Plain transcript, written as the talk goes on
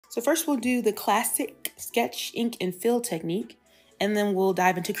So first we'll do the classic sketch, ink, and fill technique, and then we'll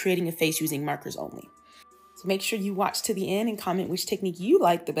dive into creating a face using markers only. So make sure you watch to the end and comment which technique you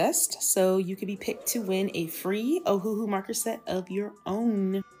like the best so you can be picked to win a free Ohuhu marker set of your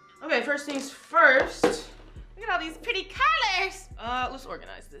own. Okay, first things first. Look at all these pretty colors. Let's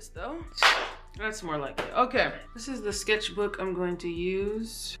organize this though. That's more like it. Okay, this is the sketchbook I'm going to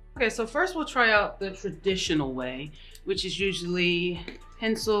use. Okay, so first we'll try out the traditional way, which is usually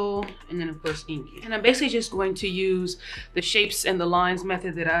pencil and then of course ink. And I'm basically just going to use the shapes and the lines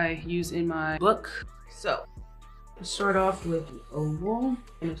method that I use in my book. So we'll start off with an oval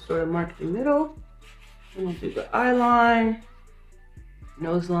and sort of mark the middle. And we'll do the eye line.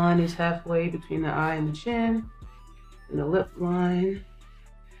 Nose line is halfway between the eye and the chin. And the lip line.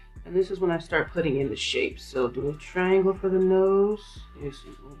 And this is when I start putting in the shapes. So do a triangle for the nose. Here's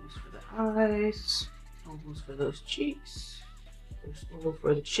some ovals for the eyes. Ovals for those cheeks. There's oval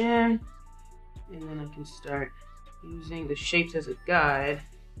for the chin. And then I can start using the shapes as a guide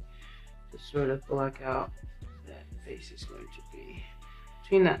to sort of block out that face is going to be.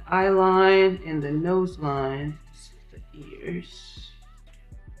 Between the eye line and the nose line is the ears.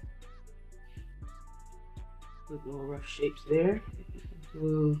 Put little rough shapes there.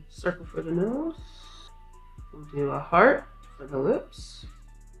 Do a circle for the nose. We'll do a heart for the lips.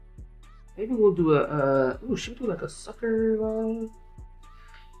 Maybe we'll do a, ooh, should we do like a sucker line?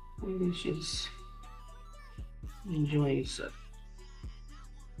 Maybe she's enjoying sucker.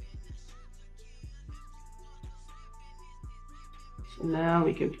 So now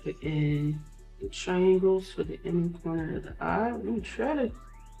we can put in the triangles for the inner corner of the eye. We're gonna try to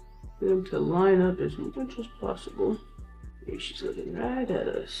get them to line up as much as possible. Maybe she's looking right at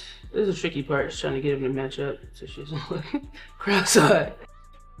us. This is the tricky part, is trying to get them to match up so she doesn't look cross-eyed.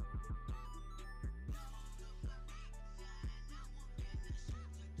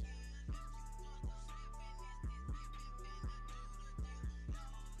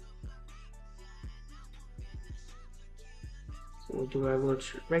 So we'll do our little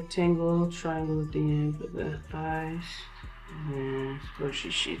rectangle, triangle at the end for the eyes. And where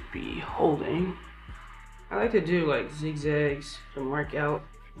she should be holding. I like to do like zigzags to mark out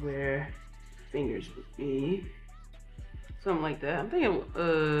where fingers would be. Something like that. I'm thinking,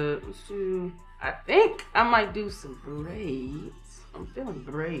 let's do, I think I might do some braids. I'm feeling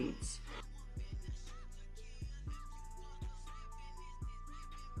braids.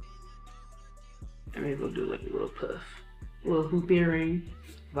 And maybe we'll do like a little puff. A little hoop earring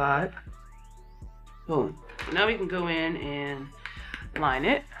vibe. Boom. Now we can go in and line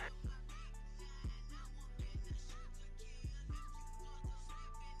it.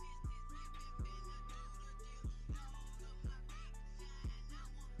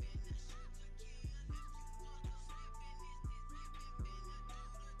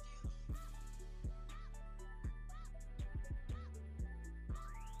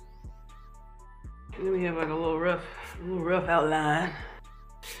 And then we have like a little rough outline.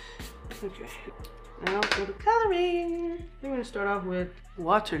 Okay, now for the coloring. We're gonna start off with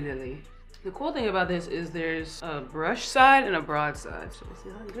water lily. The cool thing about this is there's a brush side and a broad side. So let's see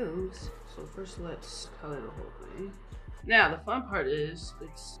how it goes. So first let's color the whole thing. Now the fun part is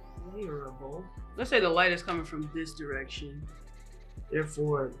it's layerable. Let's say the light is coming from this direction.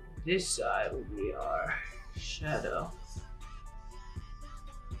 Therefore, this side will be our shadow.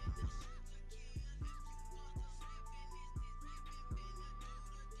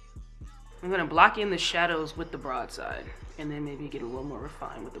 I'm gonna block in the shadows with the broad side and then maybe get a little more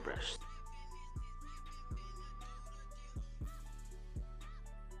refined with the brush.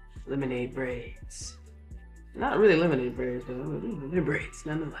 Lemonade braids. Not really lemonade braids though, but they're braids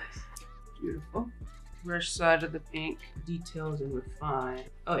nonetheless. Beautiful. Brush side of the pink, details and refine.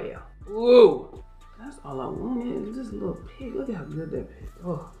 Oh yeah. Ooh! That's all I wanted, is this little pig. Look at how good that pig.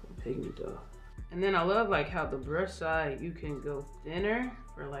 Oh, the pigment though. And then I love like how the brush side, you can go thinner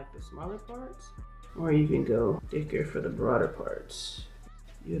for like the smaller parts, or you can go thicker for the broader parts.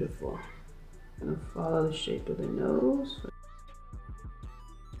 Beautiful. Gonna follow the shape of the nose.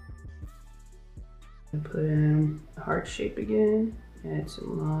 And put in a heart shape again, add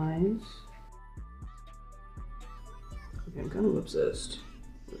some lines. Okay, I'm kind of obsessed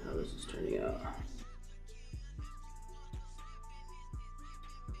with how this is turning out.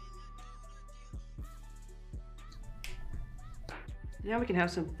 Now we can have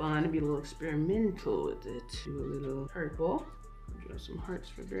some fun and be a little experimental with it. Do a little purple. Draw some hearts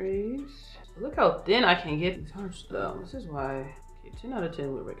for braids. So look how thin I can get these hearts though. This is why, okay, 10 out of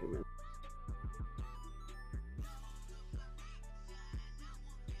 10 would recommend.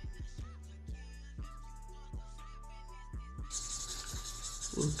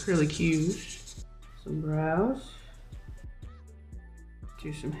 We'll acrylic hues. Some brows.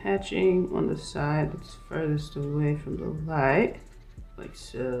 Do some hatching on the side that's furthest away from the light, like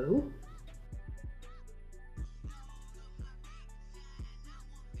so.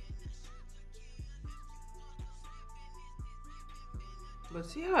 But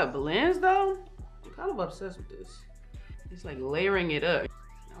see how it blends though? I'm kind of obsessed with this. It's like layering it up.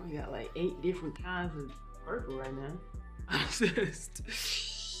 Now we got like 8 different kinds of purple right now. Obsessed.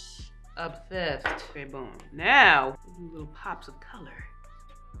 Obsessed. Okay, boom. Now, we'll do little pops of color.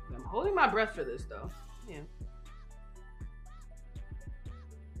 I'm holding my breath for this though. Yeah.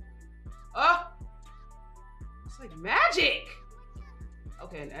 Oh! It's like magic!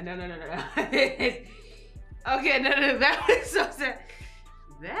 Okay, no. Okay, no, that was so sad.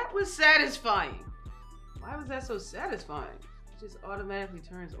 That was satisfying. Why was that so satisfying? It just automatically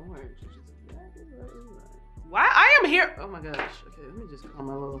turns orange, which is exactly what it was. Why? I am here. Oh my gosh. Okay, let me just calm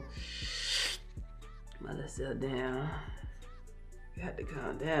my little self down. Got to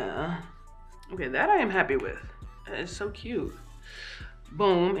calm down. Okay, that I am happy with. That is so cute.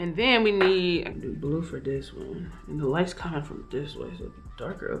 Boom, and then we need, I can do blue for this one. And the light's coming from this way, so it'll be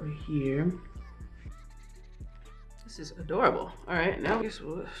darker over here. This is adorable. All right, now guess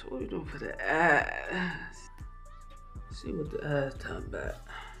what are we doing for the eyes? Let's see what the eyes talking about.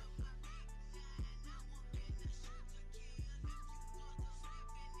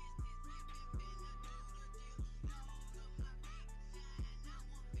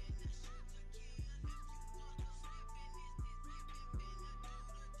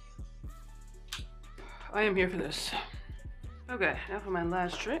 I am here for this. Okay, now for my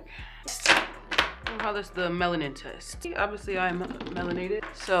last trick. We'll call this the Melanin Test. Obviously, I'm melanated,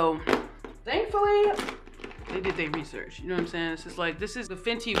 so thankfully, they did their research. You know what I'm saying? It's just like, this is the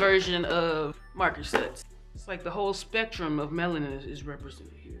Fenty version of marker sets. It's like the whole spectrum of melanin is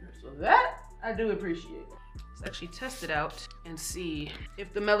represented here. So that, I do appreciate. Let's actually test it out and see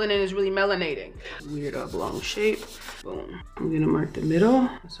if the melanin is really melanating. Weird oblong shape. Boom. I'm gonna mark the middle.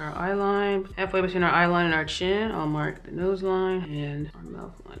 That's our eye line. Halfway between our eye line and our chin, I'll mark the nose line and our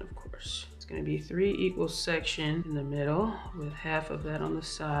mouth line, of course. It's gonna be 3 equal sections in the middle with half of that on the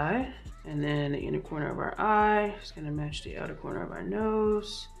side. And then the inner corner of our eye is gonna match the outer corner of our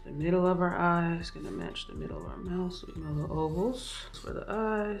nose. The middle of our eye is gonna match the middle of our mouth. So we have little ovals for the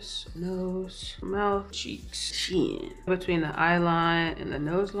eyes, nose, mouth, cheeks, chin. Between the eye line and the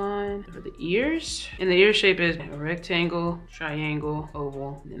nose line for the ears. And the ear shape is a rectangle, triangle,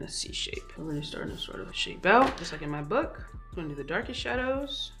 oval, and then a C shape. We're really starting to sort of shape out, just like in my book. I'm gonna do the darkest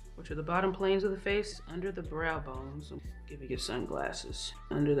shadows, which are the bottom planes of the face, under the brow bones. So give you sunglasses.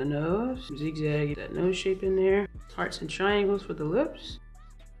 Under the nose, zigzag that nose shape in there. Hearts and triangles for the lips.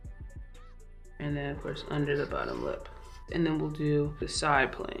 And then of course under the bottom lip. And then we'll do the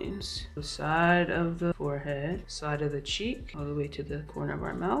side planes. The side of the forehead, side of the cheek, all the way to the corner of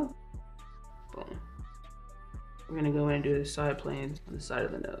our mouth. Boom. We're gonna go in and do the side planes on the side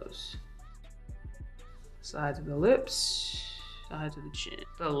of the nose. Sides of the lips. Sides of the chin.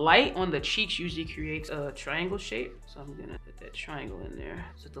 The light on the cheeks usually creates a triangle shape, so I'm gonna put that triangle in there.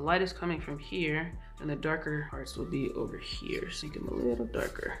 So if the light is coming from here, then the darker parts will be over here. So make them a little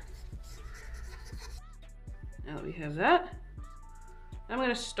darker. Now that we have that, I'm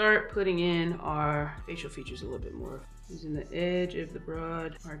gonna start putting in our facial features a little bit more. Using the edge of the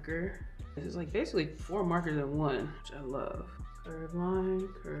broad marker. This is like basically 4 markers in one, which I love. Curve line,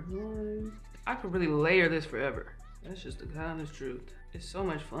 curve line. I could really layer this forever. That's just the honest truth. It's so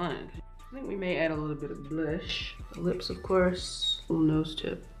much fun. I think we may add a little bit of blush. The lips, of course. Little nose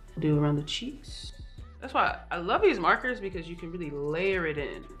tip. Do around the cheeks. That's why I love these markers, because you can really layer it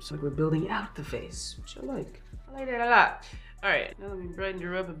in. So we're building out the face, which I like. I like that a lot. All right, now let me brighten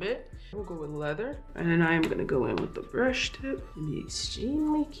her up a bit. We'll go with leather. And then I am gonna go in with the brush tip and be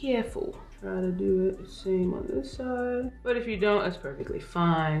extremely careful. Try to do it the same on this side. But if you don't, that's perfectly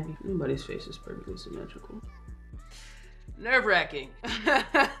fine. Nobody's face is perfectly symmetrical. Nerve-wracking.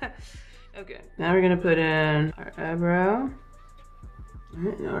 Okay, now we're gonna put in our eyebrow. All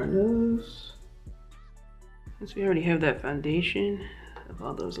right, now our nose. Since we already have that foundation of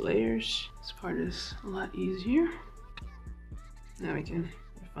all those layers, this part is a lot easier. Now we can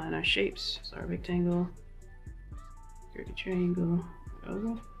refine our shapes. So our rectangle, curvy triangle,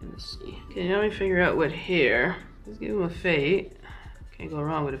 oval, and let's see. Okay, now we figure out what hair. Let's give them a fade. Can't go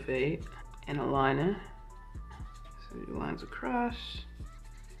wrong with a fade. And a liner. So do lines across.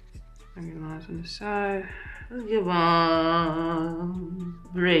 Maybe lines on the side. Let's give them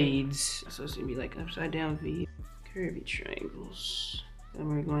braids. So it's gonna be like upside down V. Curvy triangles. Then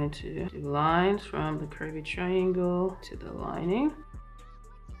we're going to do lines from the curvy triangle to the lining.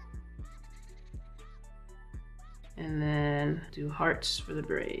 And then do hearts for the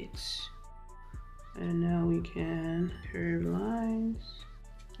braids. And now we can curve lines.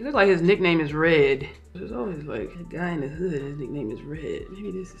 He looks like his nickname is Red. There's always like a guy in the hood, his nickname is Red.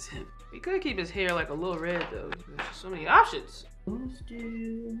 Maybe this is him. He could keep his hair like a little red though. There's just so many options. Let's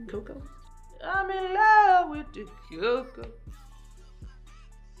do cocoa. I'm in love with the cocoa.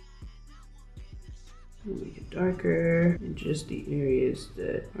 Make it darker in just the areas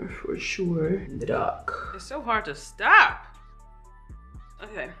that are for sure in the dark. It's so hard to stop.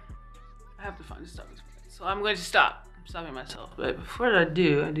 Okay, I have to find the stopping spot. So I'm going to stop. I'm stopping myself. But before I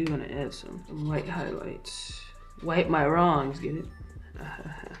do want to add some white highlights. Wipe my wrongs, get it?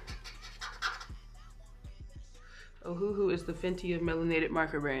 Ohuhu is the Fenty of melanated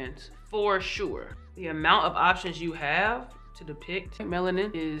marker brands, for sure. The amount of options you have to depict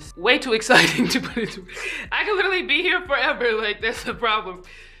melanin is way too exciting to put into. I could literally be here forever, like that's the problem.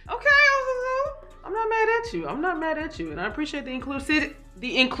 Okay, Ohuhu, I'm not mad at you. I'm not mad at you, and I appreciate the inclusivity.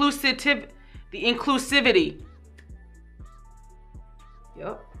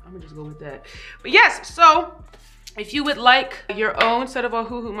 Yep, I'm gonna just go with that. But yes, so if you would like your own set of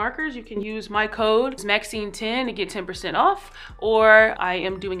Ohuhu markers, you can use my code Maxine10 to get 10% off. Or I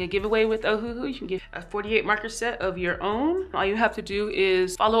am doing a giveaway with Ohuhu. You can get a 48 marker set of your own. All you have to do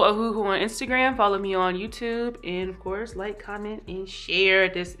is follow Ohuhu on Instagram, follow me on YouTube, and of course, like, comment, and share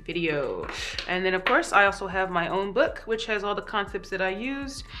this video. And then of course, I also have my own book, which has all the concepts that I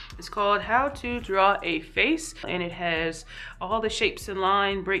used. It's called How to Draw a Face, and it has all the shapes and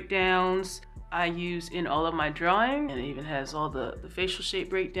line breakdowns I use in all of my drawing, and it even has all the facial shape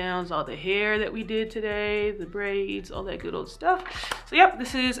breakdowns, all the hair that we did today, the braids, all that good old stuff. So yep,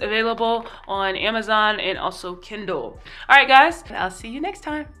 this is available on Amazon and also Kindle. All right guys, I'll see you next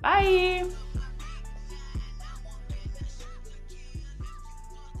time. Bye.